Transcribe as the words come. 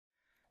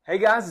Hey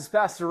guys, it's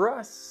Pastor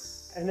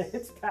Russ. And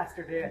it's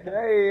Pastor Dan.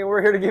 Hey,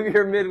 we're here to give you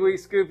your midweek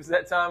scoop. It's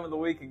that time of the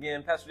week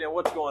again. Pastor Dan,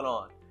 what's going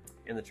on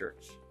in the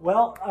church?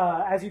 Well,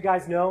 as you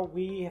guys know,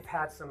 we have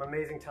had some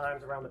amazing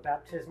times around the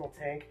baptismal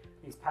tank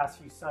these past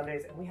few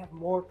Sundays, and we have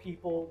more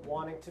people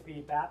wanting to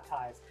be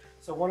baptized.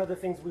 So one of the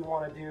things we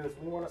want to do is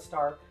we want to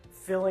start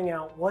filling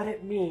out what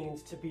it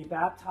means to be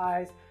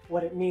baptized,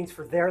 what it means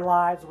for their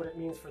lives, what it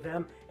means for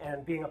them,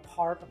 and being a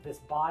part of this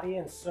body.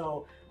 And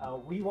so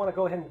we want to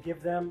go ahead and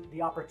give them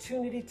the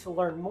opportunity to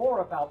learn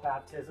more about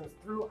baptisms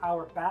through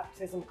our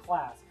baptism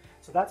class.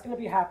 So that's going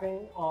to be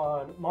happening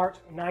on March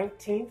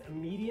 19th,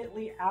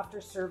 immediately after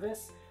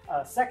service,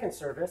 second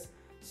service.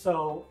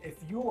 So if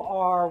you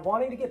are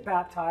wanting to get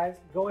baptized,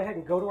 go ahead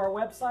and go to our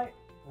website,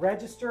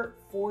 register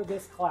for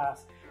this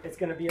class. It's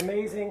going to be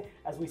amazing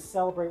as we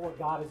celebrate what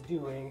God is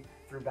doing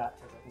through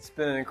baptism. It's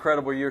been an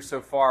incredible year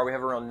so far. We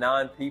have around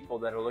 9 people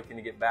that are looking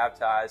to get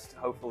baptized,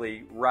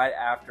 hopefully right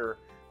after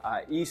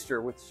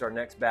Easter, which is our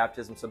next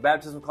baptism. So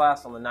baptism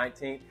class on the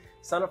 19th.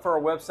 Sign up for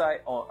our website,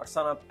 or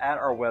sign up at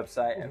our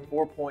website at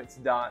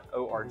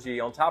 4points.org.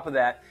 On top of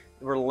that,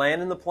 we're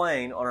landing the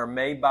plane on our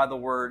Made by the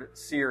Word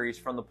series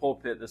from the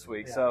pulpit this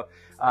week. Yeah. So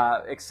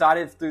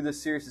excited through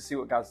this series to see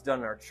what God's done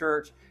in our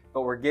church.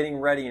 But we're getting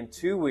ready in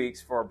 2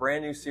 weeks for a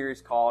brand new series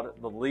called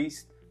The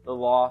Least, the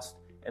Lost,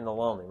 and the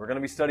Lonely. We're going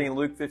to be studying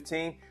Luke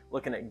 15,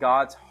 looking at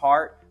God's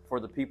heart for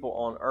the people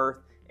on earth,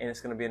 and it's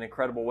going to be an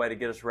incredible way to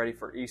get us ready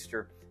for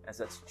Easter, as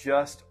that's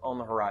just on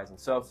the horizon.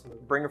 So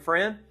bring a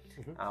friend.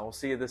 We'll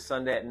see you this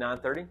Sunday at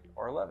 9:30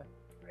 or 11.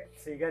 Great.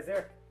 See you guys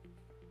there.